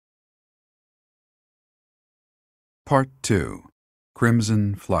Part 2.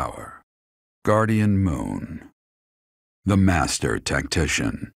 Crimson Flower. Guardian Moon. The Master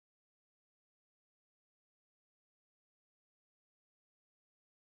Tactician.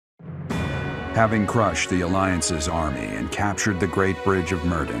 Having crushed the Alliance's army and captured the Great Bridge of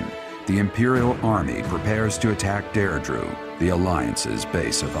Myrddin, the Imperial Army prepares to attack Deirdre, the Alliance's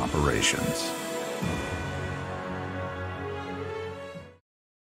base of operations.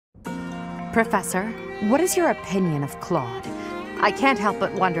 Professor, what is your opinion of Claude? I can't help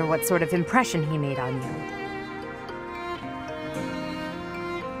but wonder what sort of impression he made on you.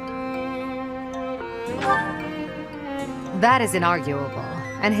 That is inarguable,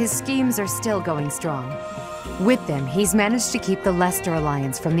 and his schemes are still going strong. With them, he's managed to keep the Leicester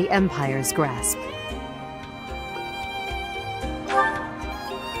Alliance from the Empire's grasp.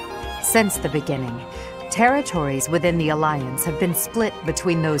 Since the beginning, territories within the Alliance have been split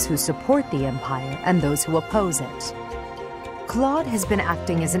between those who support the Empire and those who oppose it. Claude has been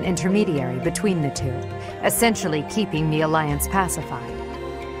acting as an intermediary between the two, essentially keeping the Alliance pacified.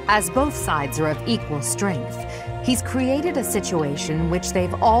 As both sides are of equal strength, he's created a situation which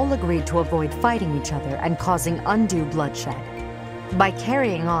they've all agreed to avoid fighting each other and causing undue bloodshed. By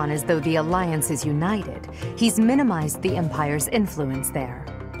carrying on as though the Alliance is united, he's minimized the Empire's influence there.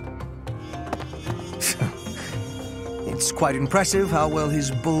 It's quite impressive how well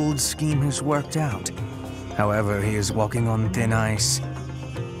his bold scheme has worked out. However, he is walking on thin ice.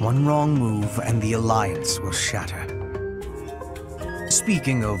 One wrong move and the Alliance will shatter.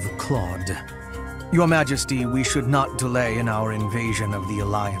 Speaking of Claude, Your Majesty, we should not delay in our invasion of the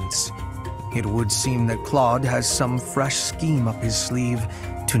Alliance. It would seem that Claude has some fresh scheme up his sleeve,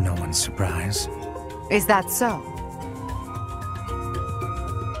 to no one's surprise. Is that so?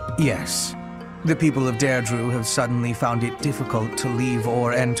 Yes. The people of Deirdre have suddenly found it difficult to leave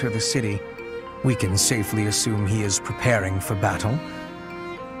or enter the city. We can safely assume he is preparing for battle,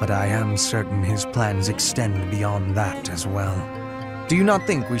 but I am certain his plans extend beyond that as well. Do you not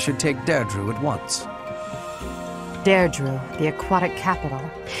think we should take Deirdre at once? Deirdre, the aquatic capital.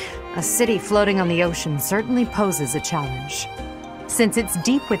 A city floating on the ocean certainly poses a challenge. Since it's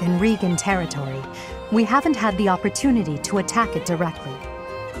deep within Regan territory, we haven't had the opportunity to attack it directly.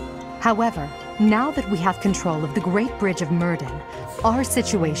 However, now that we have control of the Great Bridge of Myrddin, our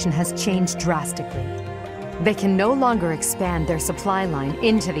situation has changed drastically. They can no longer expand their supply line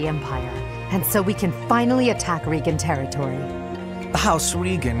into the Empire, and so we can finally attack Regan territory. House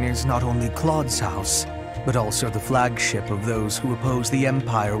Regan is not only Claude's house, but also the flagship of those who oppose the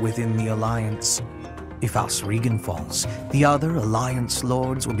Empire within the Alliance. If House Regan falls, the other Alliance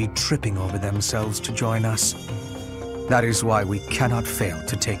lords will be tripping over themselves to join us. That is why we cannot fail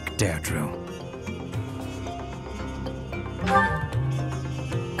to take Deirdre.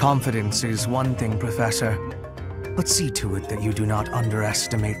 Confidence is one thing, Professor, but see to it that you do not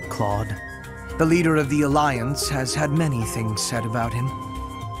underestimate Claude. The leader of the Alliance has had many things said about him.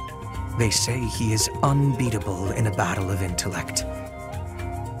 They say he is unbeatable in a battle of intellect.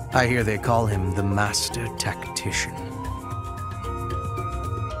 I hear they call him the Master Tactician.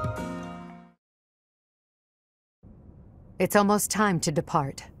 It's almost time to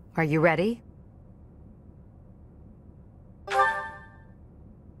depart. Are you ready?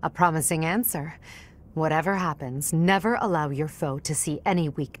 A promising answer. Whatever happens, never allow your foe to see any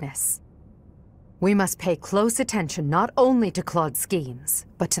weakness. We must pay close attention not only to Claude's schemes,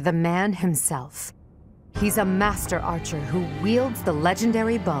 but to the man himself. He's a master archer who wields the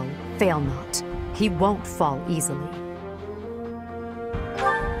legendary bow, Fail Not. He won't fall easily.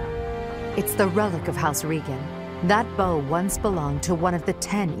 It's the relic of House Regan. That bow once belonged to one of the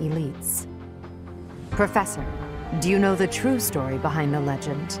 10 elites. Professor, do you know the true story behind the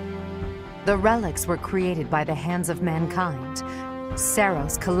legend? The relics were created by the hands of mankind.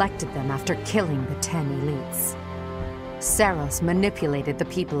 Saros collected them after killing the 10 elites. Saros manipulated the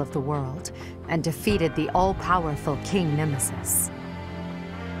people of the world and defeated the all-powerful King Nemesis.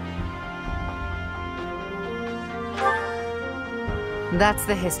 That's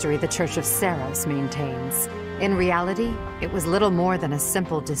the history the Church of Saros maintains. In reality, it was little more than a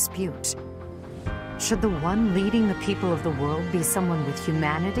simple dispute. Should the one leading the people of the world be someone with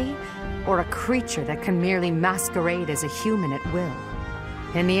humanity, or a creature that can merely masquerade as a human at will?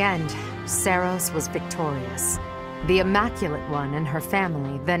 In the end, Saros was victorious. The Immaculate One and her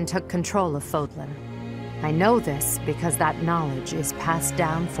family then took control of Fodlan. I know this because that knowledge is passed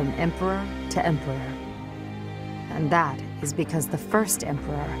down from emperor to emperor. And that is because the first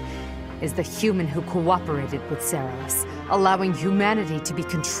emperor is the human who cooperated with Saros, allowing humanity to be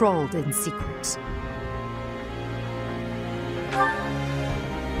controlled in secret.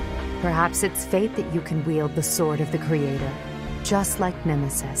 Perhaps it's fate that you can wield the sword of the Creator, just like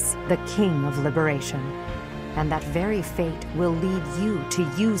Nemesis, the king of liberation. And that very fate will lead you to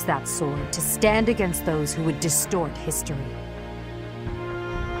use that sword to stand against those who would distort history.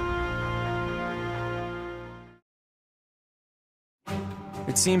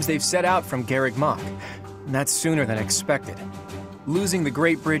 It seems they've set out from Garreg Mach, and that's sooner than expected. Losing the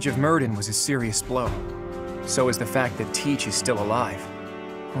Great Bridge of Myrddin was a serious blow. So is the fact that Teach is still alive.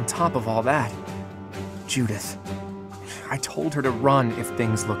 On top of all that, Judith. I told her to run if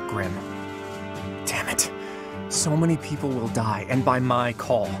things look grim. Damn it. So many people will die, and by my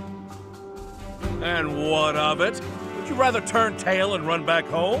call. And what of it? Would you rather turn tail and run back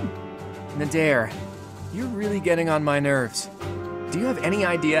home? Nadir, you're really getting on my nerves. Do you have any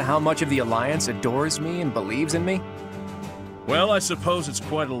idea how much of the Alliance adores me and believes in me? Well, I suppose it's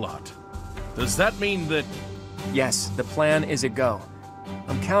quite a lot. Does that mean that... Yes, the plan is a go.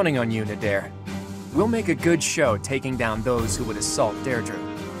 I'm counting on you, Nadir. We'll make a good show taking down those who would assault Deirdre.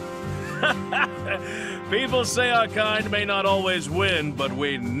 People say our kind may not always win, but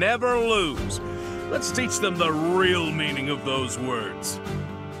we never lose. Let's teach them the real meaning of those words.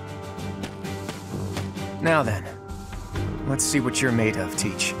 Now then, let's see what you're made of,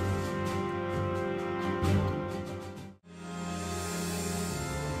 Teach.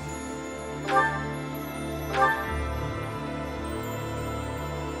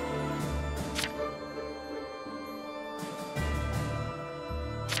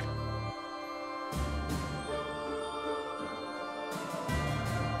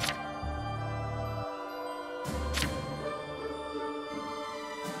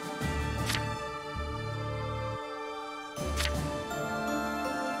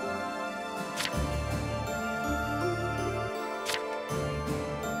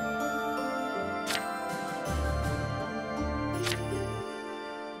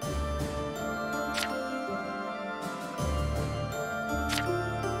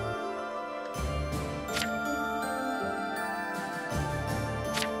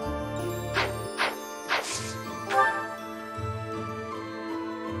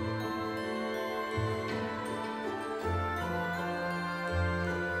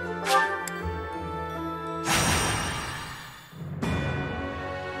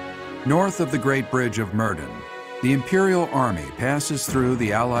 North of the Great Bridge of Myrddin, the Imperial army passes through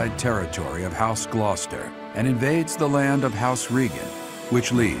the Allied territory of House Gloucester and invades the land of House Regan,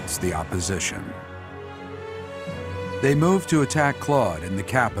 which leads the opposition. They move to attack Claude in the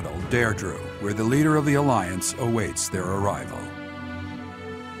capital, Deirdre, where the leader of the Alliance awaits their arrival.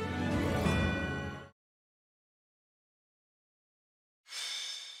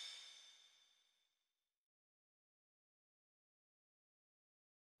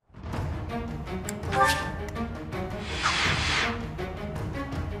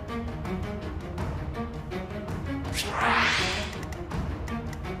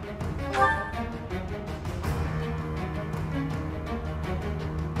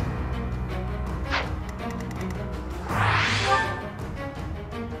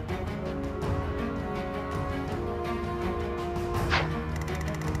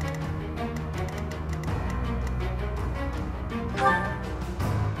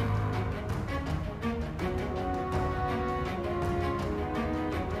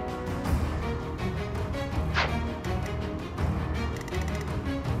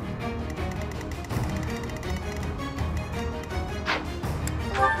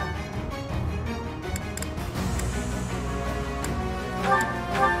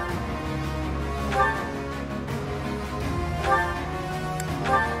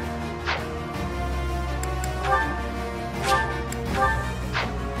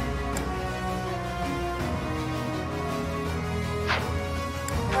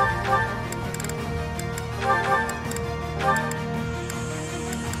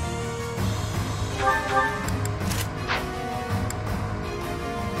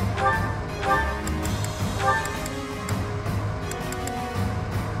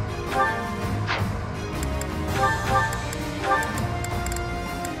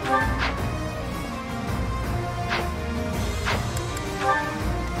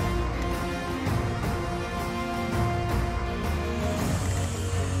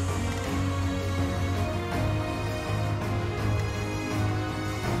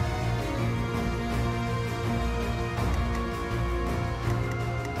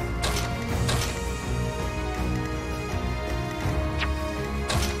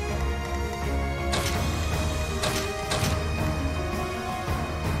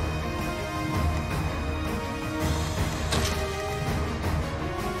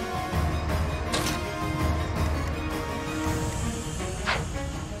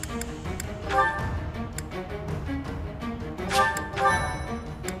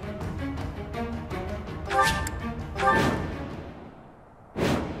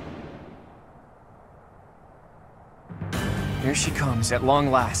 Here she comes, at long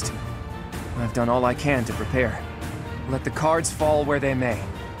last. I've done all I can to prepare. Let the cards fall where they may.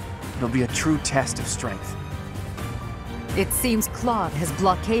 It'll be a true test of strength. It seems Claude has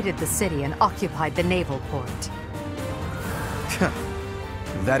blockaded the city and occupied the naval port.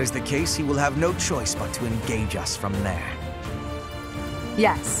 If that is the case, he will have no choice but to engage us from there.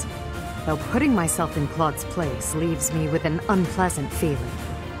 Yes, though putting myself in Claude's place leaves me with an unpleasant feeling.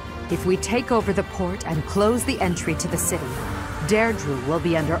 If we take over the port and close the entry to the city, Deirdre will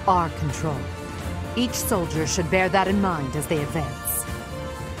be under our control. Each soldier should bear that in mind as they advance.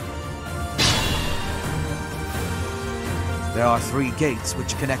 There are 3 gates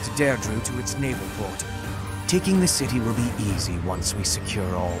which connect Deirdre to its naval port. Taking the city will be easy once we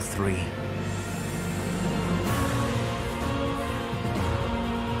secure all 3.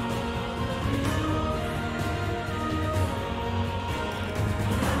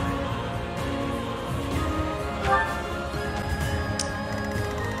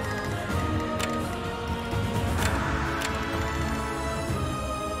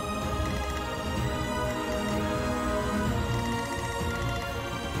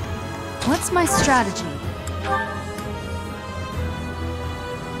 What's my strategy?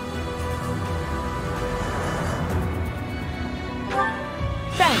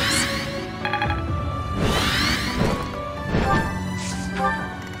 Thanks.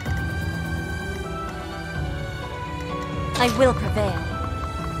 I will prevail.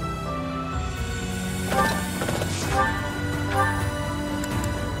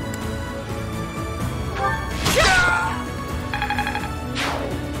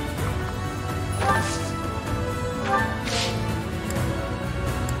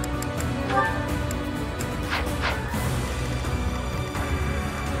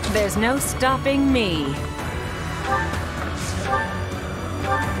 There's no stopping me.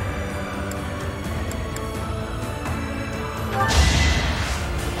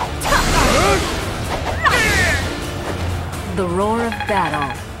 The roar of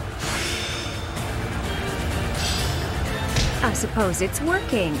battle. I suppose it's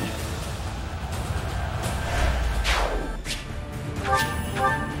working.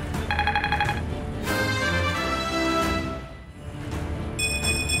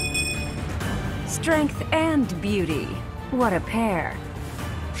 Strength and beauty. What a pair.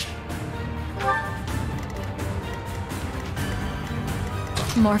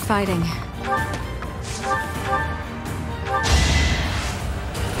 More fighting.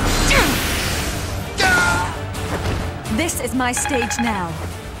 This is my stage now.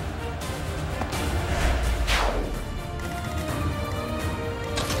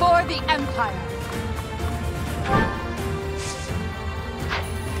 For the Empire.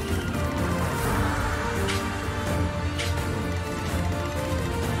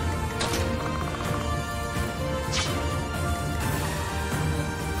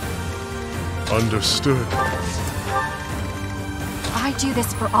 Understood. I do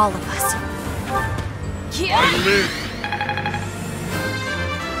this for all of us. I live.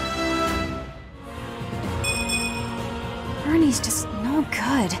 Ernie's just no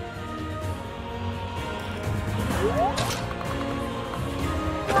good.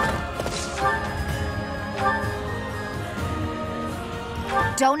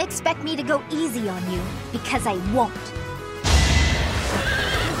 Don't expect me to go easy on you, because I won't.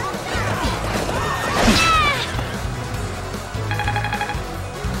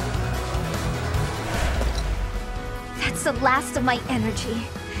 That's the last of my energy.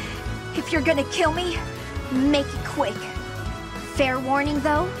 If you're gonna kill me, make it quick. Fair warning,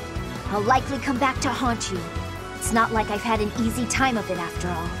 though, I'll likely come back to haunt you. It's not like I've had an easy time of it after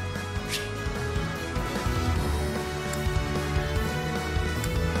all.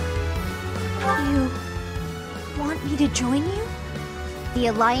 You want me to join you? The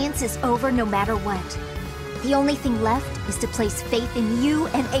Alliance is over no matter what. The only thing left is to place faith in you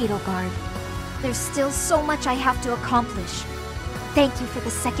and Edelgard. There's still so much I have to accomplish. Thank you for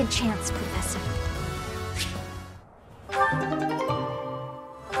the second chance, Professor.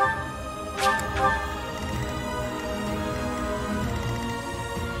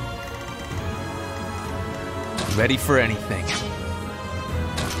 Ready for anything.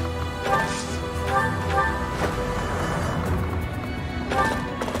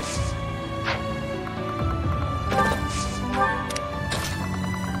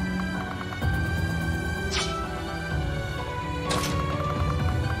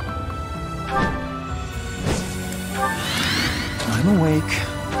 I'm awake.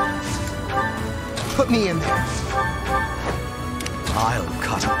 Put me in there. I'll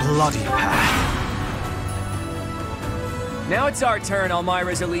cut a bloody path. Now it's our turn,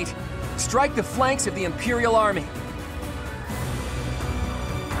 Elmira's elite. Strike the flanks of the Imperial army.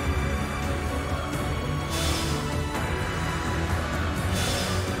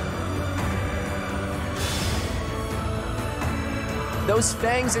 Those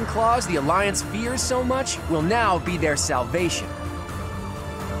fangs and claws the Alliance fears so much will now be their salvation.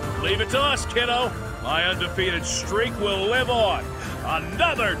 Leave it to us, kiddo. My undefeated streak will live on.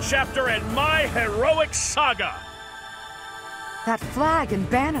 Another chapter in my heroic saga. That flag and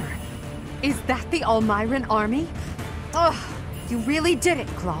banner. Is that the Almyran army? Ugh, you really did it,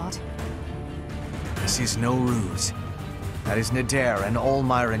 Claude. This is no ruse. That is Nadir, an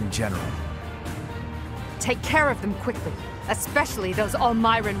Almyran general. Take care of them quickly, especially those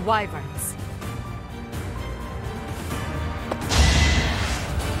Almyran wyverns.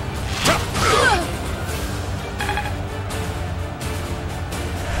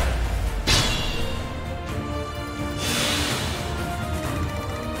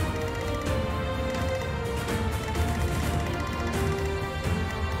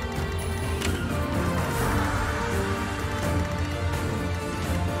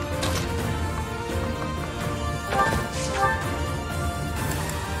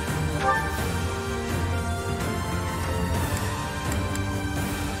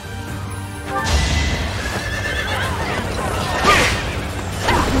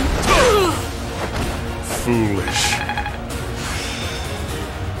 Foolish.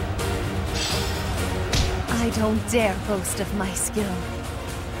 I don't dare boast of my skill.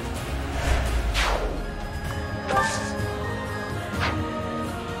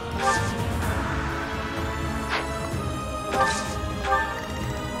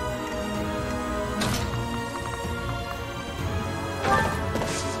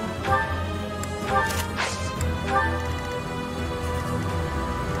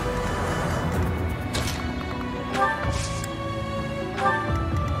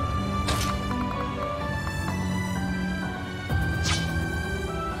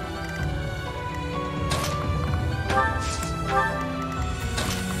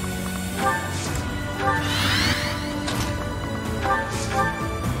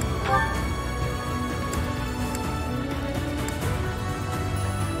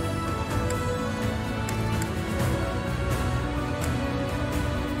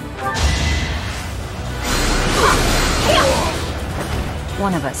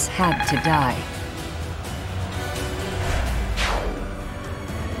 One of us had to die.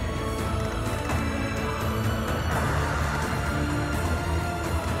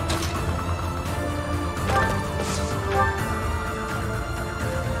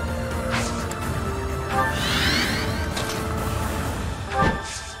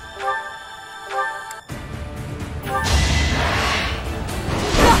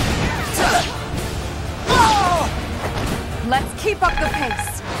 Let's keep up the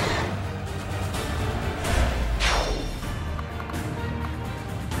pace.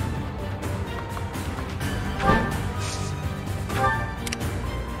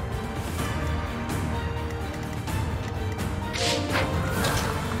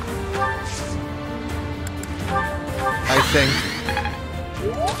 I think.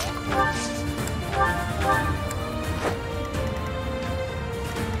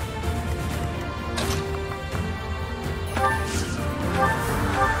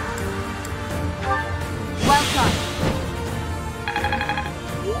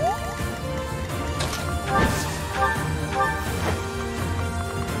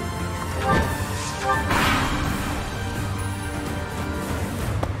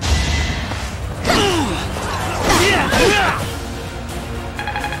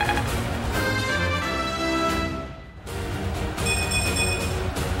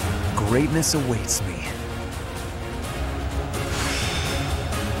 Greatness awaits me.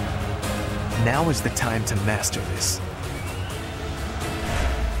 Now is the time to master this.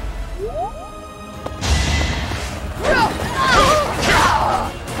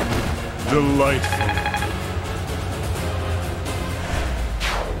 Delightful.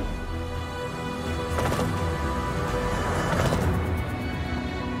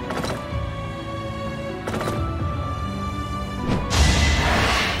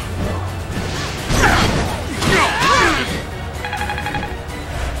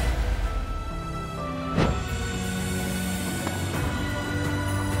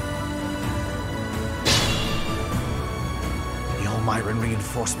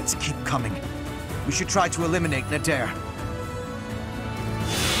 Reinforcements keep coming. We should try to eliminate Nadir.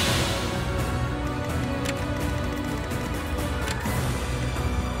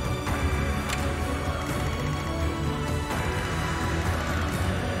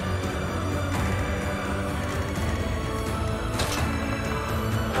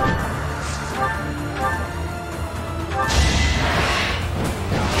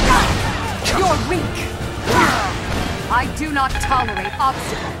 You're weak. I do not tolerate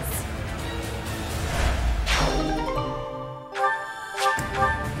obstacles.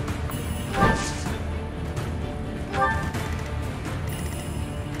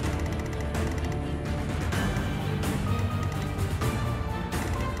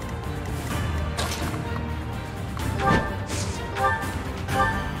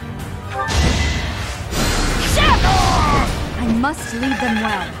 must lead them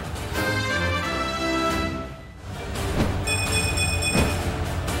well.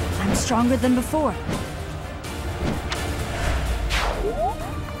 I'm stronger than before.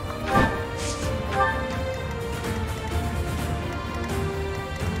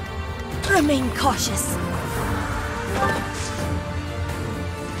 Remain cautious.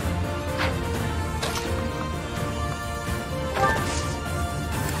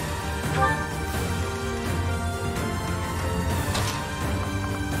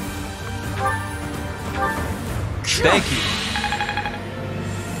 Thank you.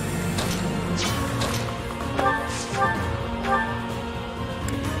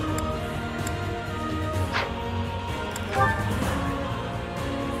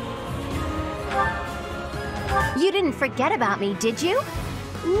 You didn't forget about me, did you?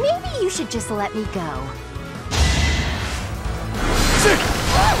 Maybe you should just let me go.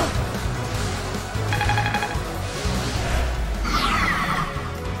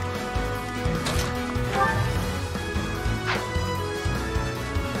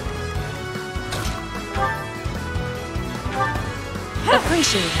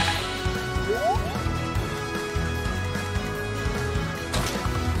 Appreciate it.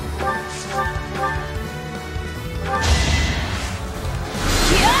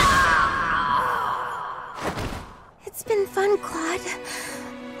 It's been fun, Claude.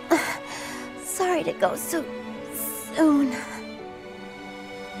 Sorry to go so soon.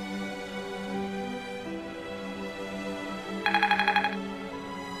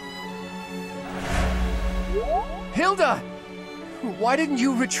 Hilda! Why didn't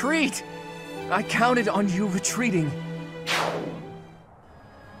you retreat? I counted on you retreating.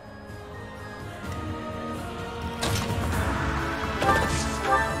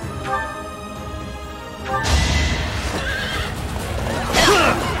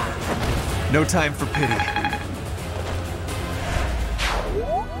 No time for pity.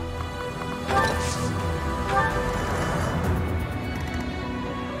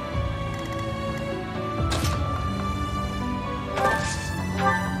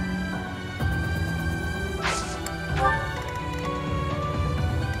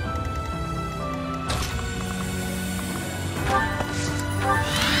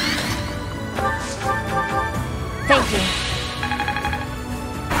 Thank you.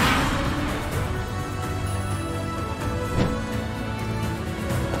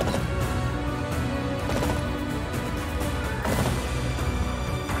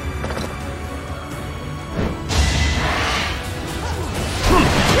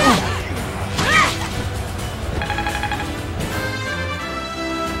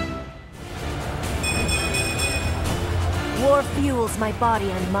 War fuels my body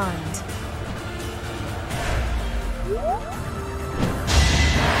and mind.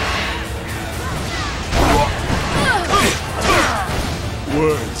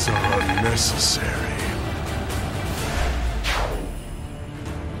 Words are unnecessary.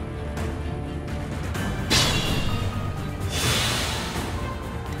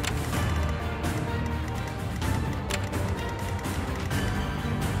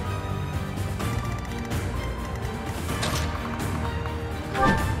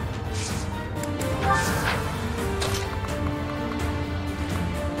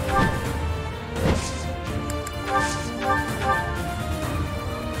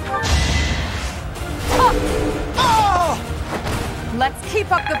 Let's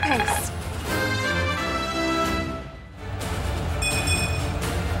keep up the pace.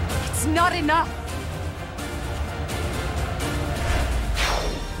 It's not enough.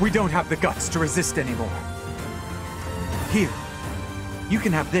 We don't have the guts to resist anymore. Here, you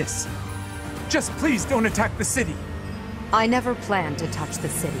can have this. Just please don't attack the city. I never planned to touch the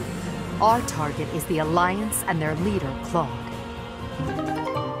city. Our target is the Alliance and their leader, Claude.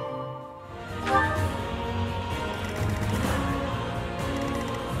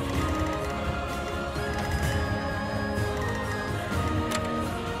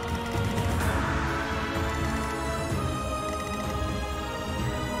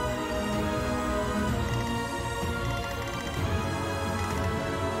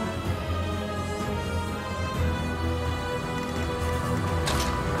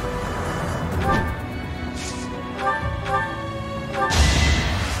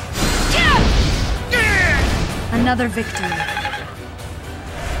 Another victory.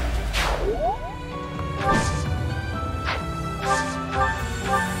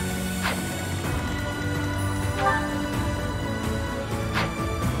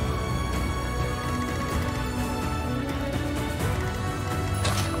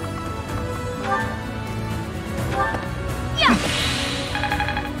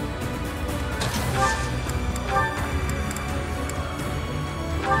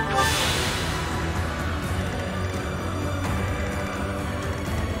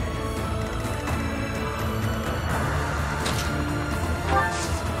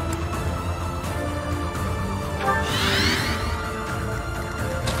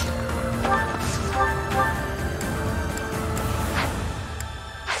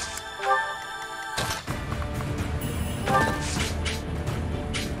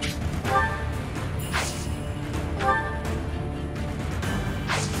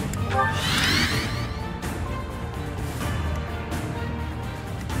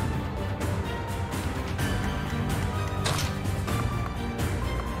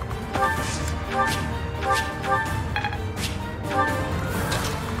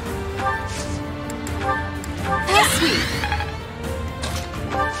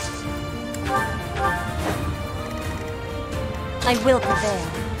 I will prevail.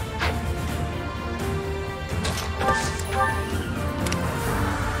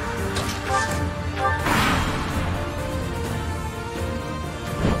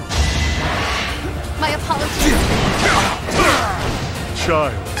 My apologies.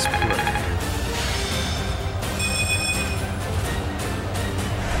 Child's play.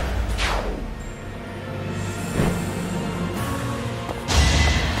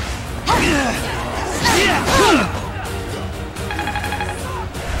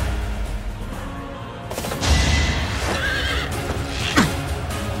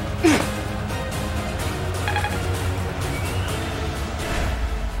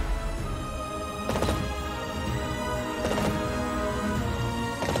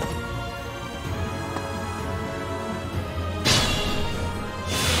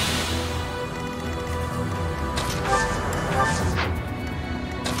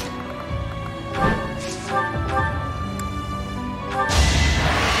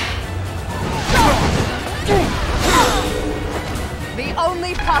 The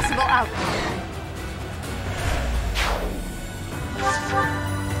only possible outcome.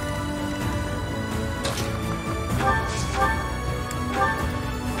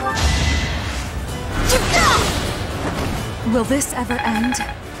 Will this ever end?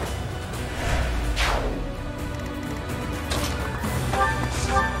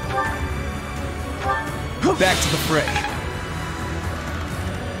 Back to the fray.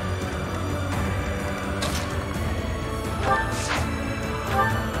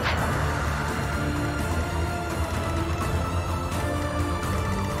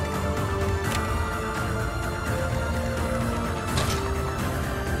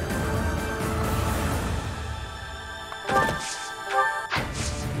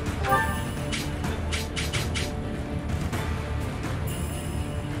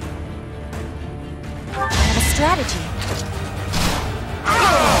 Strategy.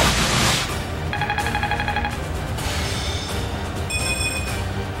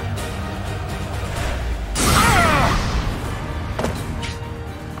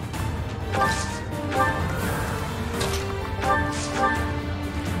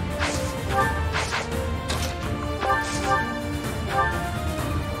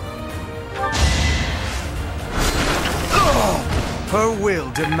 Her will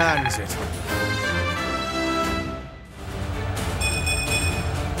demands it.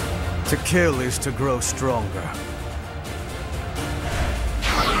 To kill is to grow stronger.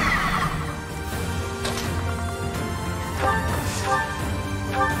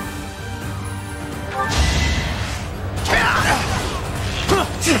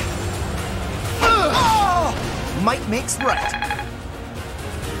 Might makes right.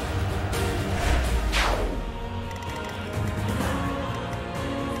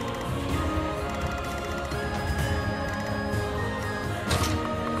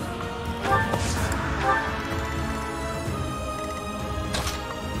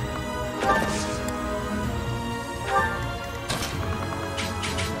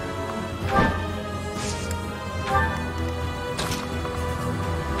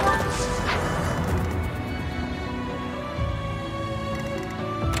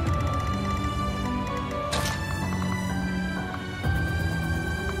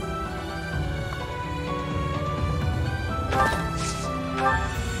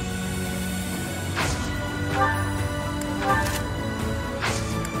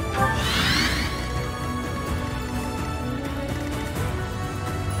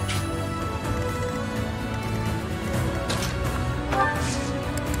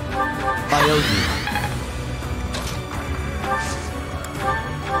 I owe you.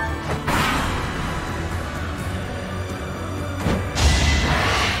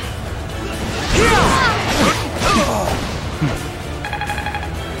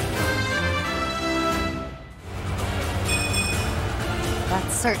 That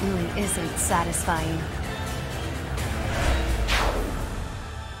certainly isn't satisfying.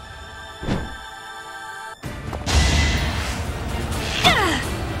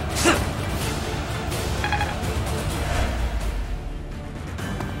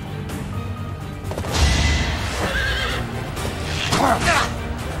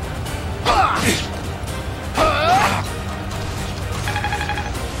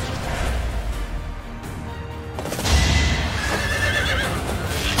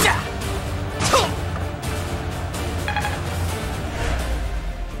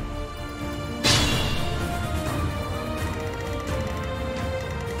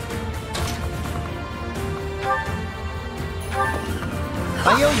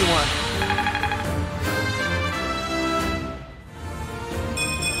 I owe you one.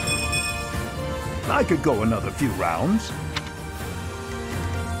 I could go another few rounds.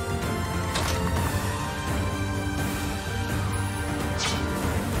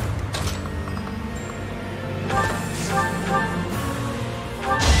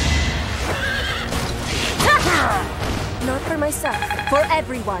 myself, for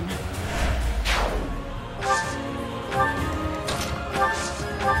everyone.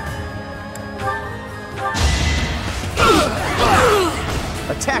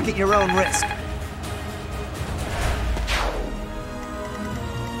 Attack at your own risk.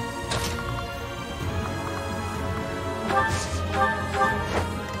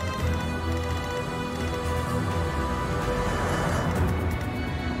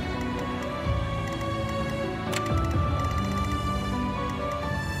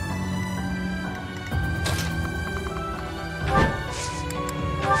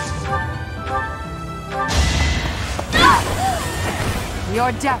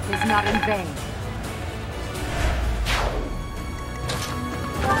 Your death is not in vain.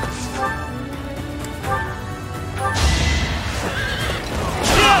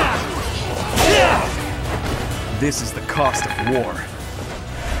 This is the cost of war.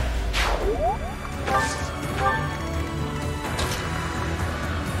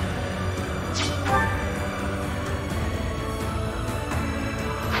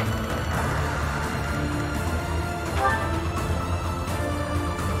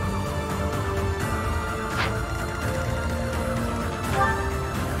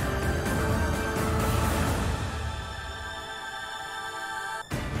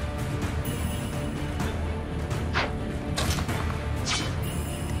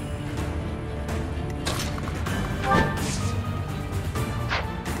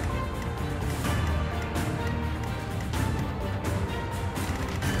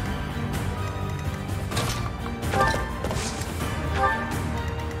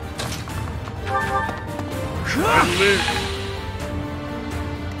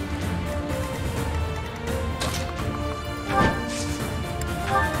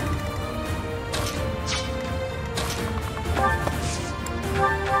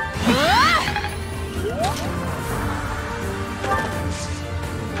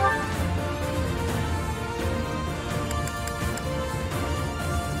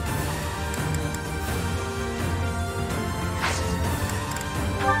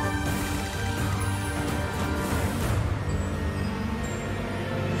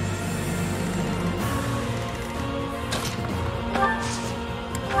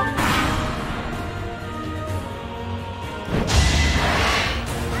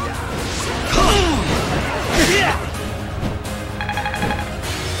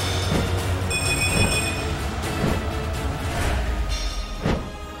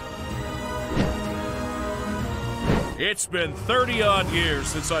 It's been 30-odd years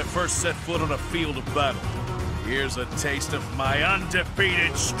since I first set foot on a field of battle. Here's a taste of my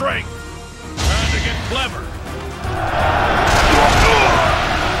undefeated strength. Time to get clever.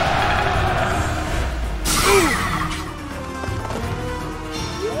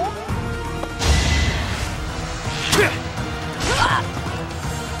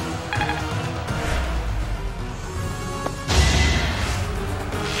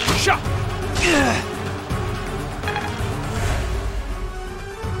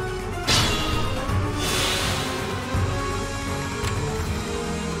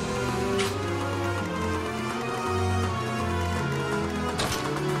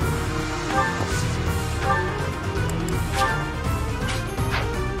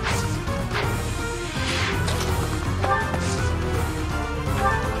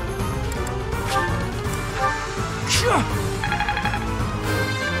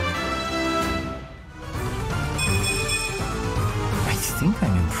 I think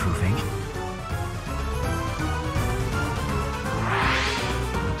I'm improving.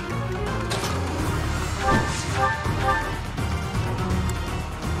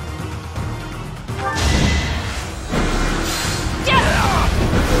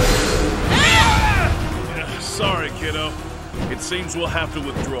 Sorry, kiddo. It seems we'll have to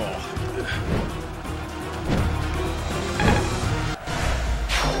withdraw.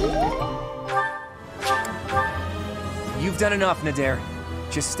 You've done enough, Nadir.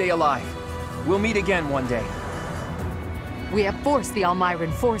 Just stay alive. We'll meet again one day. We have forced the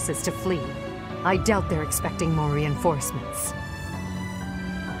Almyran forces to flee. I doubt they're expecting more reinforcements.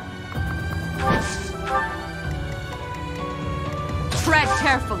 Tread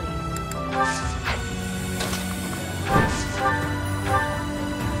carefully.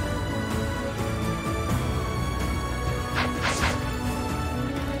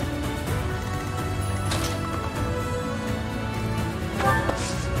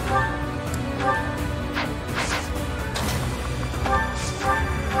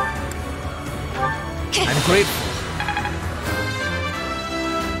 I'm grateful.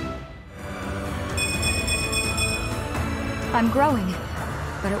 I'm growing,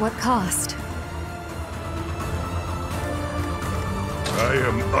 but at what cost? I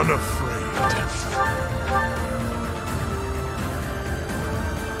am unafraid.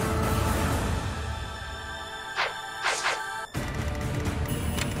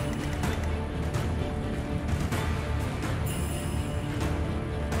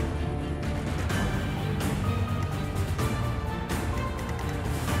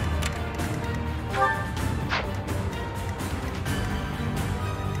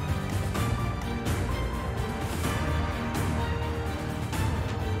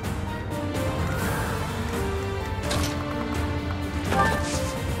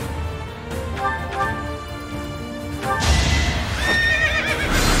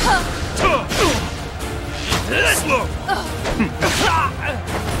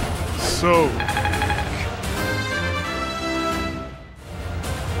 So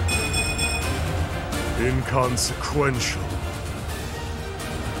inconsequential.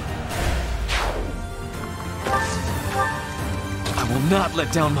 I will not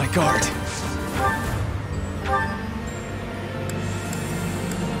let down my guard.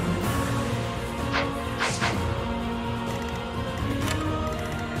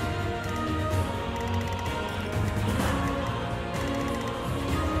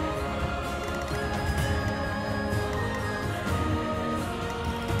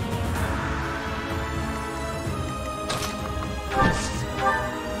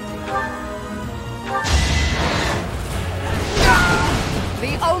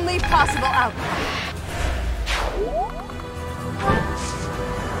 Possible outcome.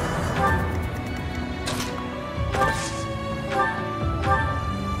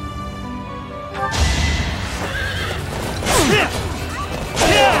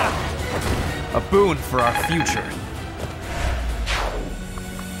 A boon for our future.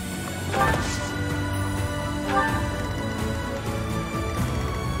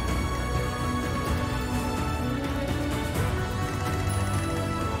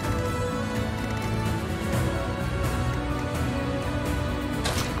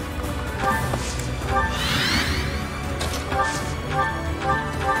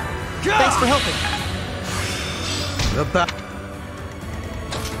 Thanks for helping.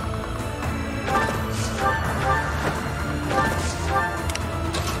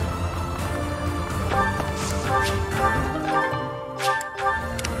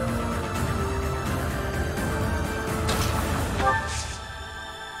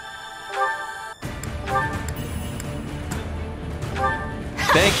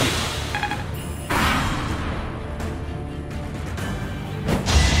 Thank you.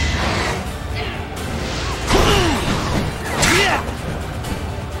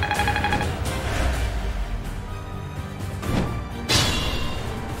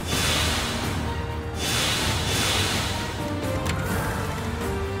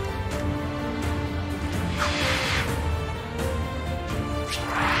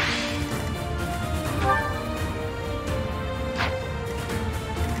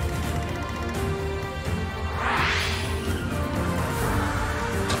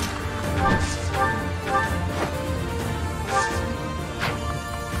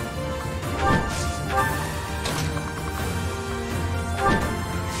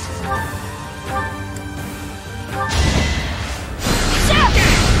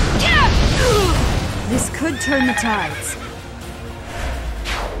 This could turn the tides.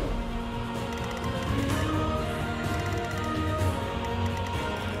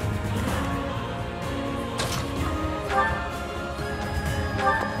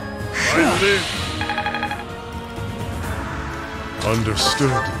 I live.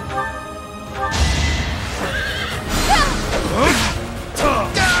 Understood.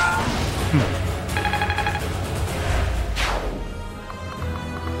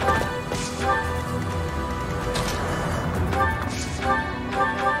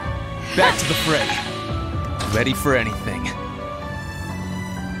 Back to the fray. Ready for anything.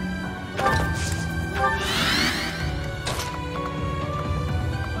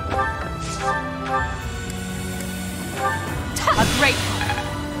 A great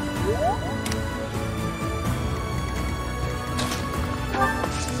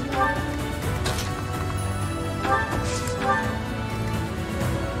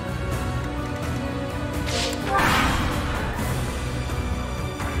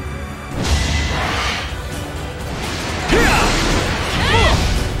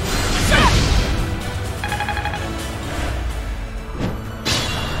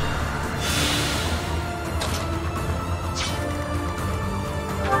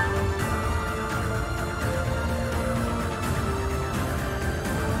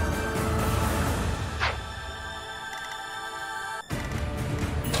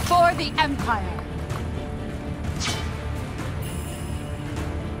for the Empire.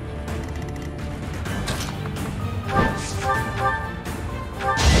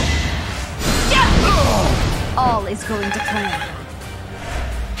 All is going to plan.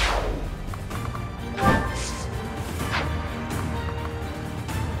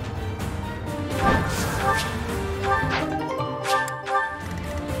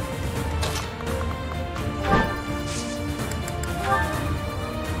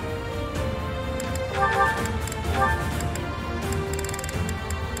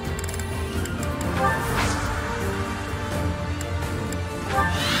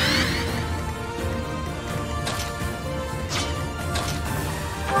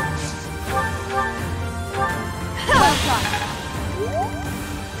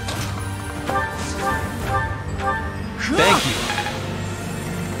 Thank you.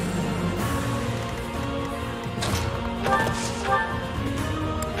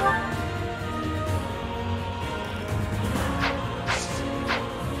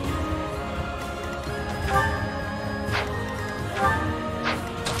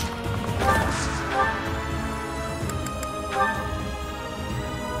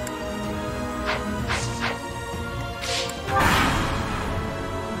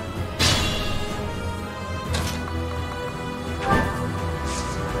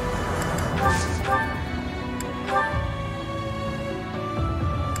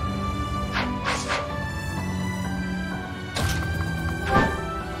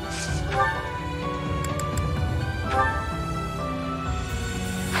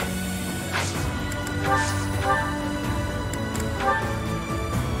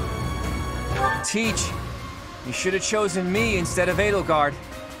 Teach, you should have chosen me instead of Edelgard.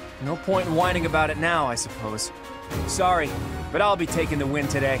 No point in whining about it now, I suppose. Sorry, but I'll be taking the win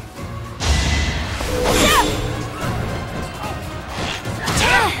today.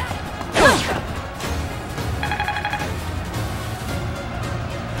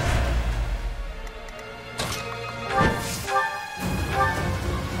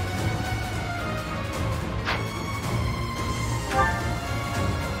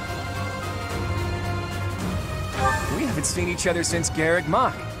 Seen each other since Garreg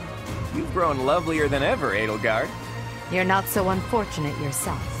Mach. You've grown lovelier than ever, Edelgard. You're not so unfortunate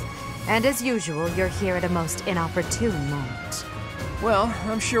yourself. And as usual, you're here at a most inopportune moment. Well,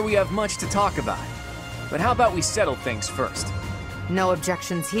 I'm sure we have much to talk about. But how about we settle things first? No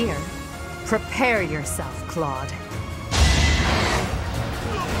objections here. Prepare yourself, Claude.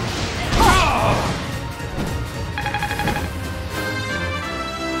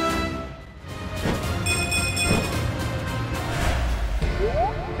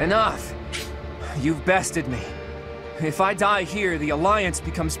 Enough! You've bested me. If I die here, the Alliance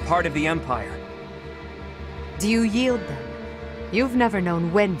becomes part of the Empire. Do you yield then? You've never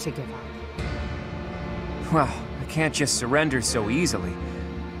known when to give up. Well, I can't just surrender so easily.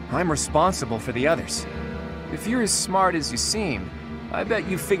 I'm responsible for the others. If you're as smart as you seem, I bet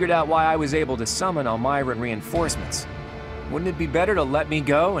you figured out why I was able to summon Elmyran reinforcements. Wouldn't it be better to let me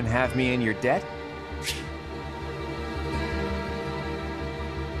go and have me in your debt?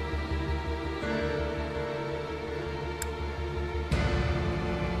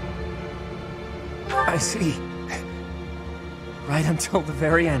 I see. Right until the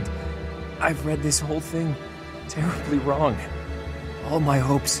very end, I've read this whole thing terribly wrong. All my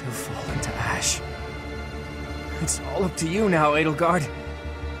hopes have fallen to ash. It's all up to you now, Edelgard.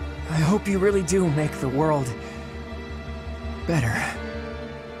 I hope you really do make the world better.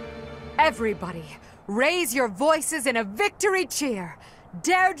 Everybody, raise your voices in a victory cheer.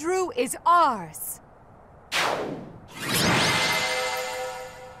 Deirdre is ours.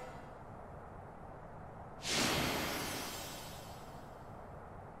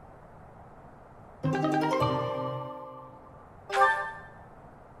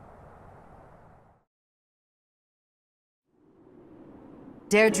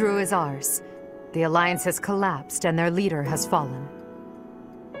 Deirdre is ours. The Alliance has collapsed and their leader has fallen.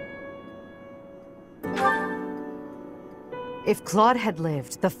 If Claude had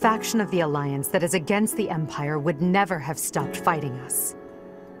lived, the faction of the Alliance that is against the Empire would never have stopped fighting us.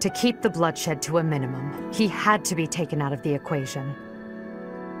 To keep the bloodshed to a minimum, he had to be taken out of the equation.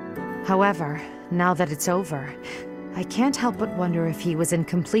 However, now that it's over, I can't help but wonder if he was in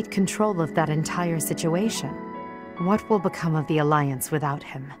complete control of that entire situation. What will become of the Alliance without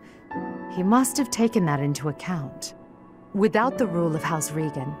him? He must have taken that into account. Without the rule of House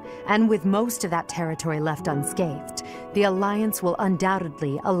Regan, and with most of that territory left unscathed, the Alliance will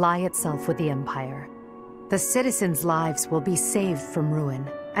undoubtedly ally itself with the Empire. The citizens' lives will be saved from ruin,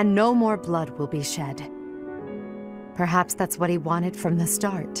 and no more blood will be shed. Perhaps that's what he wanted from the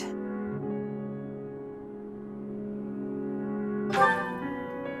start.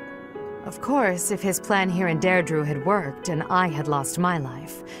 Of course, if his plan here in Deirdre had worked and I had lost my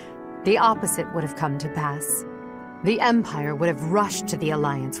life, The opposite would have come to pass. The Empire would have rushed to the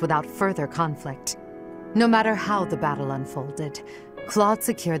Alliance without further conflict. No matter how the battle unfolded, Claude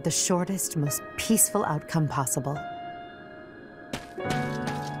secured the shortest, most peaceful outcome possible.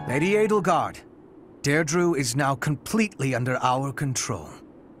 Lady Edelgard, Deirdre is now completely under our control.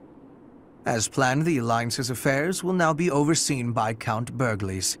 As planned, the Alliance's affairs will now be overseen by Count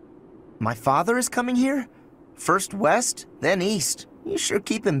Burghley's. My father is coming here? First west, then east. You sure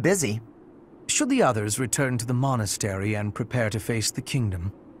keep him busy. Should the others return to the monastery and prepare to face the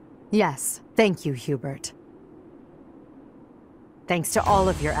kingdom? Yes, thank you, Hubert. Thanks to all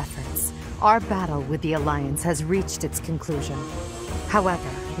of your efforts, our battle with the Alliance has reached its conclusion. However,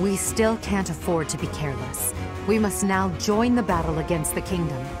 we still can't afford to be careless. We must now join the battle against the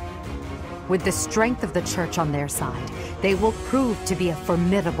kingdom. With the strength of the Church on their side, they will prove to be a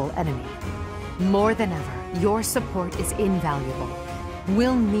formidable enemy. More than ever, your support is invaluable.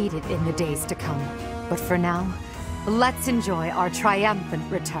 We'll need it in the days to come. But for now, let's enjoy our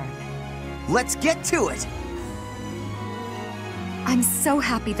triumphant return. Let's get to it! I'm so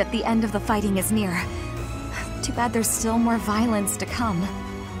happy that the end of the fighting is near. Too bad there's still more violence to come.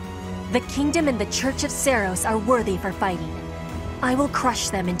 The Kingdom and the Church of Seiros are worthy for fighting. I will crush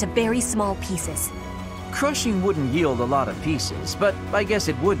them into very small pieces. Crushing wouldn't yield a lot of pieces, but I guess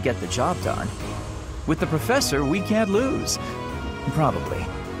it would get the job done. With the Professor, we can't lose. Probably.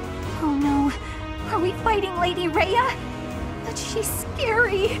 Oh no. Are we fighting Lady Rhea? But she's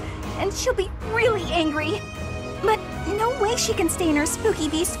scary, and she'll be really angry. But no way she can stay in her spooky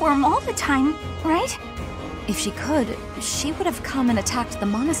beast form all the time, right? If she could, she would have come and attacked the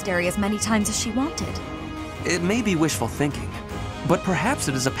monastery as many times as she wanted. It may be wishful thinking, but perhaps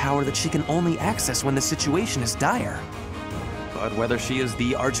it is a power that she can only access when the situation is dire. But whether she is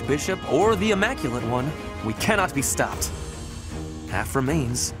the Archbishop or the Immaculate One, we cannot be stopped. Half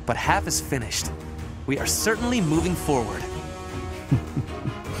remains, but half is finished. We are certainly moving forward.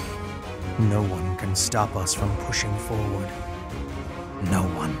 No one can stop us from pushing forward. No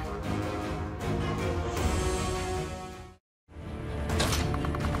one.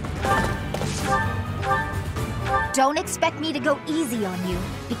 Don't expect me to go easy on you,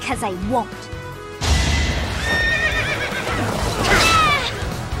 because I won't.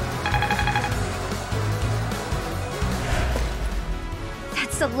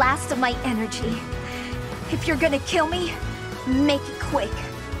 That's the last of my energy. If you're gonna kill me, make it quick.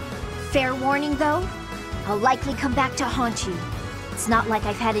 Fair warning, though, I'll likely come back to haunt you. It's not like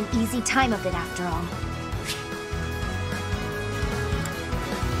I've had an easy time of it after all.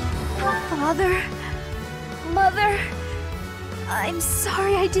 Father? Mother? I'm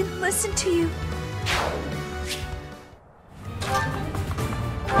sorry I didn't listen to you.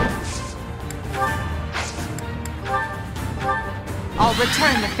 I'll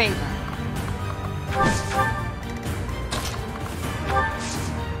return the favor.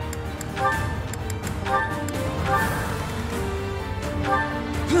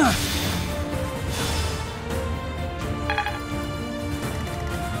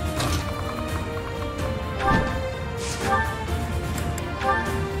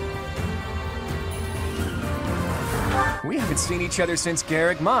 We haven't seen each other since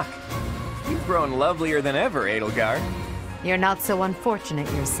Garreg Mach. You've grown lovelier than ever, Edelgard. You're not so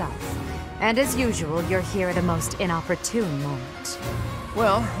unfortunate yourself. And as usual, you're here at a most inopportune moment.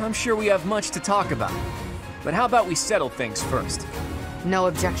 Well, I'm sure we have much to talk about. But how about we settle things first? No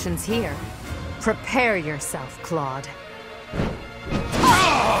objections here. Prepare yourself, Claude.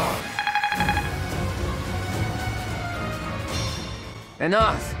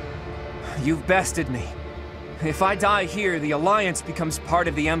 Enough! You've bested me. If I die here, the Alliance becomes part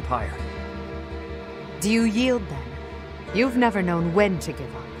of the Empire. Do you yield then? You've never known when to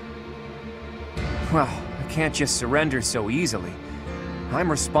give up. Well, I can't just surrender so easily.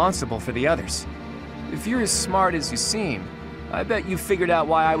 I'm responsible for the others. If you're as smart as you seem, I bet you figured out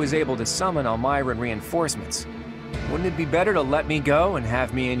why I was able to summon Elmyran reinforcements. Wouldn't it be better to let me go and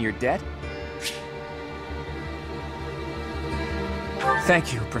have me in your debt?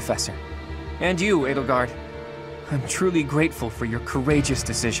 Thank you, Professor. And you, Edelgard. I'm truly grateful for your courageous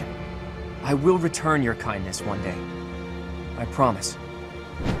decision. I will return your kindness one day. I promise.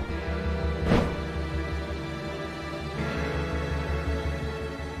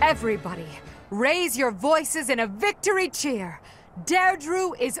 Everybody, raise your voices in a victory cheer!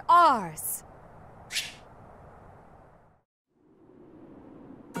 Deirdre is ours!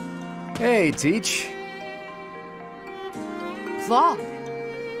 Hey, Teach. Flor.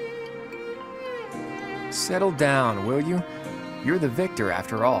 Settle down, will you? You're the victor,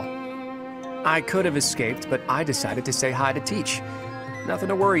 after all. I could have escaped, but I decided to say hi to Teach. Nothing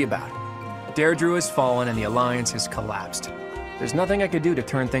to worry about. Deirdre has fallen and the Alliance has collapsed. There's nothing I could do to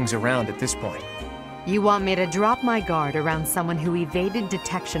turn things around at this point. You want me to drop my guard around someone who evaded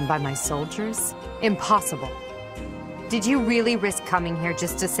detection by my soldiers? Impossible. Did you really risk coming here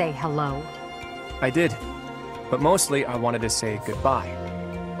just to say hello? I did. But mostly I wanted to say goodbye.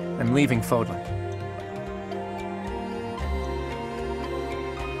 I'm leaving Fodlan.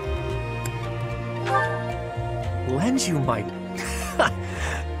 Lend you my...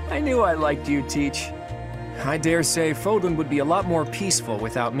 I knew I liked you, Teach. I dare say Fodlan would be a lot more peaceful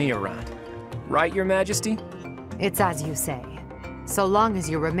without me around. Right, Your Majesty? It's as you say. So long as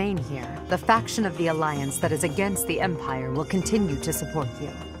you remain here, the faction of the Alliance that is against the Empire will continue to support you.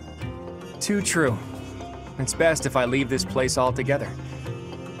 Too true. It's best if I leave this place altogether.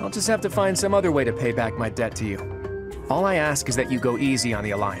 I'll just have to find some other way to pay back my debt to you. All I ask is that you go easy on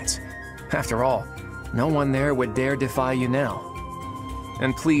the Alliance. After all, no one there would dare defy you now.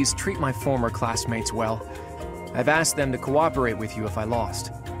 And please treat my former classmates well. I've asked them to cooperate with you if I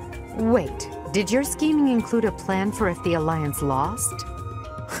lost. Wait, did your scheming include a plan for if the Alliance lost?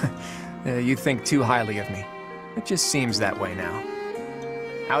 You think too highly of me. It just seems that way now.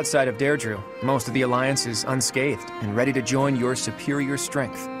 Outside of Deirdre, most of the Alliance is unscathed and ready to join your superior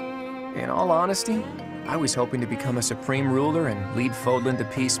strength. In all honesty, I was hoping to become a supreme ruler and lead Fodlan to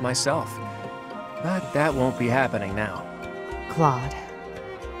peace myself. But that won't be happening now. Claude.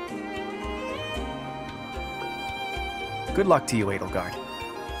 Good luck to you, Edelgard.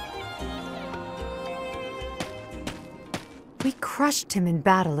 We crushed him in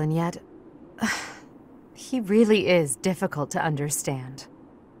battle, and yet... he really is difficult to understand.